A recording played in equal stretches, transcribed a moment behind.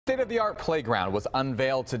State-of-the-art playground was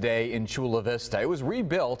unveiled today in Chula, Vista. It was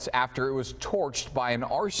rebuilt after it was torched by an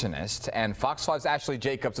arsonist. And Fox 5's Ashley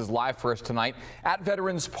Jacobs is live for us tonight at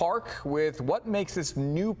Veterans Park with what makes this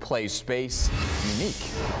new play space unique.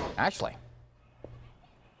 Ashley.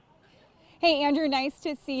 Hey, Andrew, nice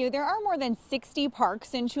to see you. There are more than 60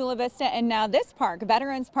 parks in Chula Vista, and now this park,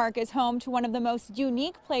 Veterans Park, is home to one of the most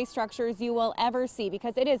unique play structures you will ever see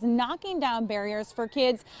because it is knocking down barriers for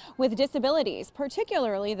kids with disabilities,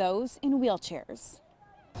 particularly those in wheelchairs.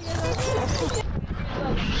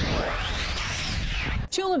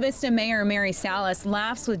 Chula Vista Mayor Mary Salas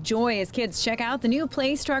laughs with joy as kids check out the new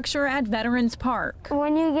play structure at Veterans Park.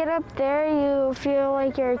 When you get up there, you feel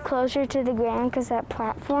like you're closer to the ground because that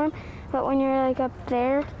platform. But when you're like up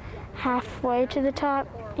there, halfway to the top,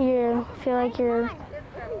 you feel like you're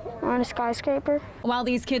on a skyscraper. While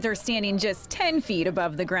these kids are standing just 10 feet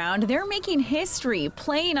above the ground, they're making history,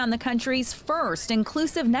 playing on the country's first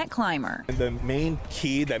inclusive net climber. And the main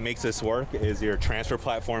key that makes this work is your transfer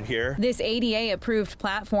platform here. This ADA-approved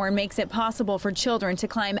platform makes it possible for children to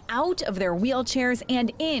climb out of their wheelchairs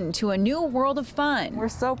and into a new world of fun. We're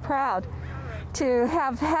so proud to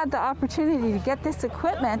have had the opportunity to get this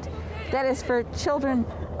equipment that is for children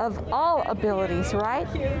of all abilities, right?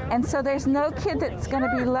 And so there's no kid that's going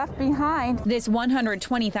to be left behind. This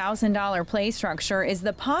 $120,000 play structure is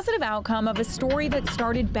the positive outcome of a story that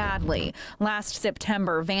started badly. Last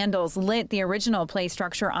September, vandals lit the original play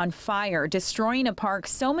structure on fire, destroying a park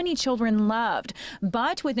so many children loved.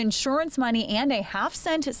 But with insurance money and a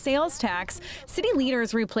half-cent sales tax, city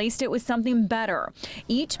leaders replaced it with something better.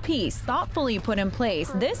 Each piece thoughtfully put in place,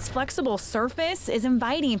 this flexible surface is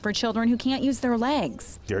inviting for children who can't use their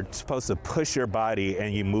legs. You're supposed to push your body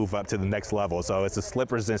and you move up to the next level, so it's a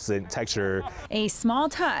slip-resistant texture. A small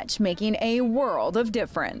touch making a world of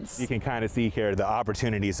difference. You can kind of see here the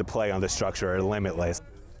opportunities to play on the structure are limitless.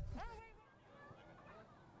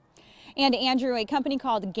 And Andrew, a company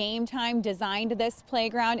called Game Time designed this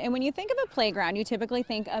playground. And when you think of a playground, you typically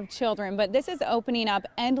think of children, but this is opening up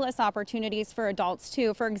endless opportunities for adults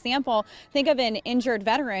too. For example, think of an injured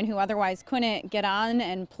veteran who otherwise couldn't get on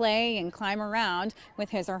and play and climb around with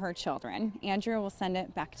his or her children. Andrew, we'll send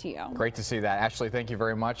it back to you. Great to see that. Ashley, thank you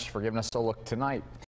very much for giving us a look tonight.